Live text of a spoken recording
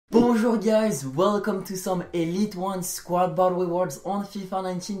Bonjour guys, welcome to some Elite 1 Squad Battle Rewards on FIFA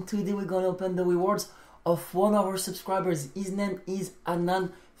 19. Today we're gonna open the rewards of one of our subscribers. His name is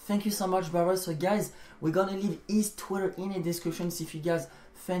Adnan. Thank you so much, brother. So guys, we're gonna leave his Twitter in the description. So if you guys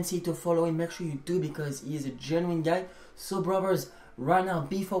fancy to follow him, make sure you do because he is a genuine guy. So brothers, right now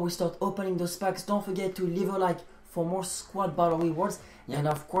before we start opening those packs, don't forget to leave a like for more Squad Battle Rewards. And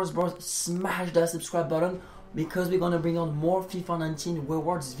of course, bros, smash that subscribe button, because we're gonna bring on more FIFA 19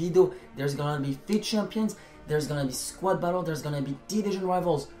 rewards video. There's gonna be FIT champions, there's gonna be squad battle, there's gonna be division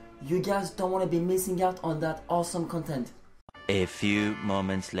rivals. You guys don't wanna be missing out on that awesome content. A few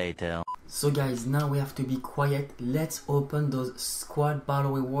moments later. So guys, now we have to be quiet. Let's open those squad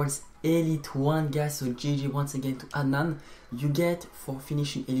battle rewards. Elite 1 guys, so GG once again to Adnan. You get for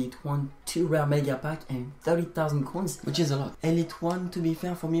finishing Elite 1 2 rare mega pack and 30,000 coins, which is a lot. Elite 1, to be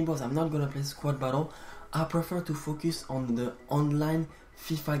fair for me, boss, I'm not gonna play squad battle. I prefer to focus on the online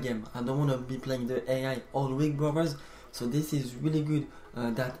FIFA game. I don't want to be playing the AI all week, brothers. So this is really good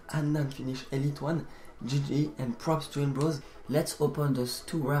that Adnan finished Elite 1. GG and props to him, bros. Let's open those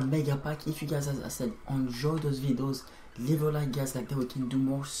 2 rare mega pack. If you guys, as I said, enjoy those videos, leave a like, guys, like that we can do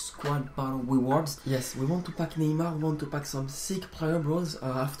more squad battle rewards. Yes, we want to pack Neymar, we want to pack some sick player, bros.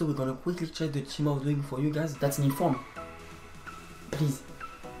 After we're gonna quickly check the team of the week for you guys. That's an inform. Please.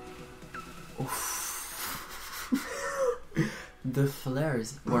 Oof. The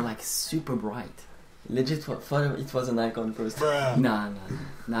flares were like super bright. Legit thought it was an icon first. Nah,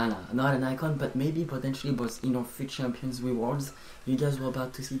 not an icon, but maybe potentially, but you know, FIT champions rewards. You guys were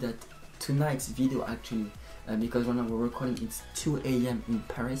about to see that tonight's video actually, because right now we're recording, it's 2 AM in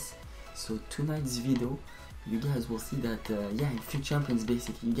Paris. So tonight's video, you guys will see that, yeah, in FIT champions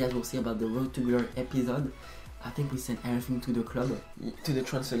basically, you guys will see about the Road to Glory episode. I think we sent everything to the club, to the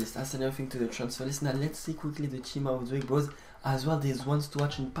transfer list. I sent everything to the transfer list. Now let's see quickly the team of the week, bros. As well, there's ones to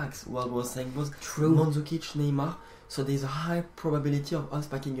watch in packs. What I was saying, bros. True. Mandzukic, Neymar. So there's a high probability of us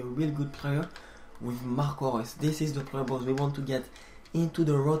packing a real good player with Marco Reus. This is the player, bros, we want to get into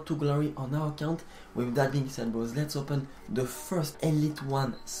the Road to Glory on our account. With that being said, bros, let's open the first Elite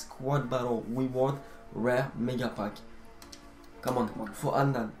 1 Squad Battle Reward Rare Mega Pack. Come on, for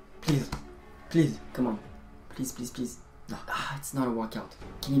Adnan. Please, come on. Please. No. It's not a walkout.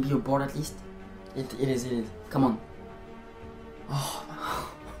 Can you be aboard at least? It is. Come on. Oh.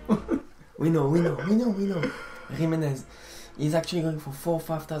 we know. Jimenez. He's actually going for 4,000 or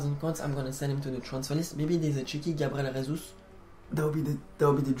 5,000 coins. I'm gonna send him to the transfer list. Maybe there's a cheeky Gabriel Jesus. That'll be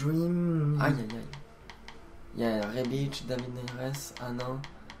the dream. Yeah, Rebic, David Neres, Anna.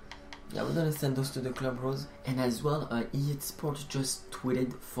 Yeah, we're gonna send those to the club, bros. And as well, EA Sports just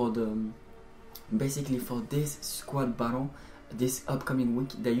tweeted for the basically for this squad battle this upcoming week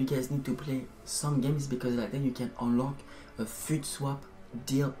that you guys need to play some games, because like that you can unlock a FIT swap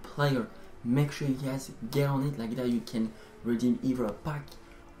deal player. Make sure you guys get on it, like that you can redeem either a pack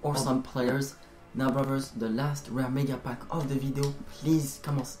or some players. Now brothers, the last rare mega pack of the video, please,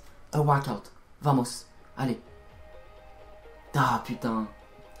 come on, a walkout, vamos, allez. Ah putain,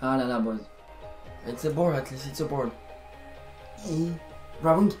 ah là là boys, it's a board, at least it's a board.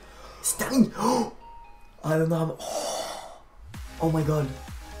 Rawing. Sterling! I don't know. Oh my god.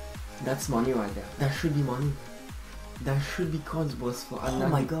 That's money right there. That should be money. That should be coins, boss, for Adnan. Oh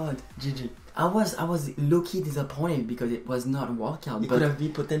my god. GG. I was low-key disappointed because it was not a walkout. It could have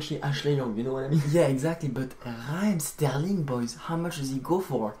been potentially Ashley Young, you know what I mean? Yeah, exactly. But Raheem Sterling, boys, how much does he go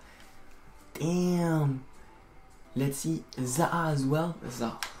for? Damn. Let's see. Zaha as well.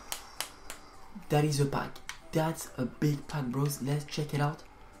 Zaha. That is a pack. That's a big pack, bros. Let's check it out.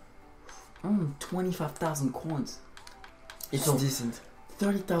 25,000 coins. It's so decent.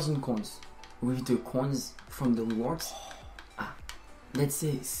 30,000 coins with the coins from the rewards. Let's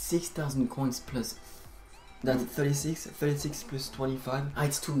say 6,000 coins plus. That's 36 plus 25.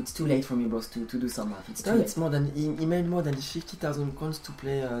 It's too late for me, bros, to do some math. It's more than he made more than 50,000 coins to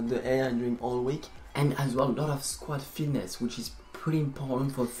play the AI during all week, and as well a lot of squad fitness, which is pretty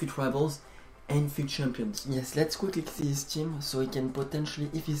important for FIT rivals and FIT champions. Yes, let's quickly see his team, so he can potentially,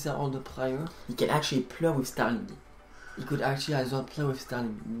 if he sell all the players, he can actually play with Sterling. He could actually as well play with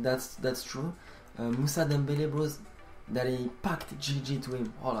Sterling. That's true. Moussa Dembele, bros, that he packed GG to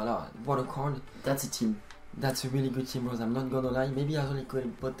him. Oh la la, what a card. That's a team. That's a really good team, bros. I'm not gonna lie. Maybe as well he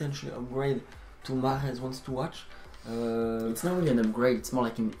could potentially upgrade to Mahrez wants to watch. It's not really an upgrade, it's more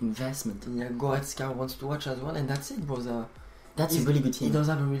like an investment. Yeah, Goretzka wants to watch as well, and that's it, bros. That's a really good team. He does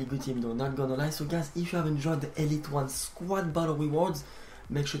have a really good team though, not gonna lie. So guys, if you have enjoyed the Elite 1 Squad Battle Rewards,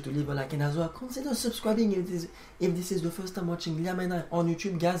 make sure to leave a like, and as well consider subscribing if this is the first time watching Liam and I on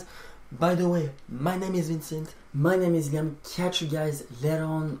YouTube, guys. By the way, my name is Vincent. My name is Liam. Catch you guys later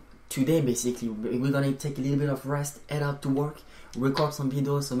on today basically. We're gonna take a little bit of rest, head out to work, record some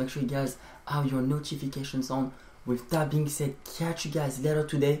videos, so make sure you guys have your notifications on. With that being said, catch you guys later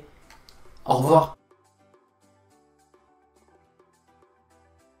today. Au revoir.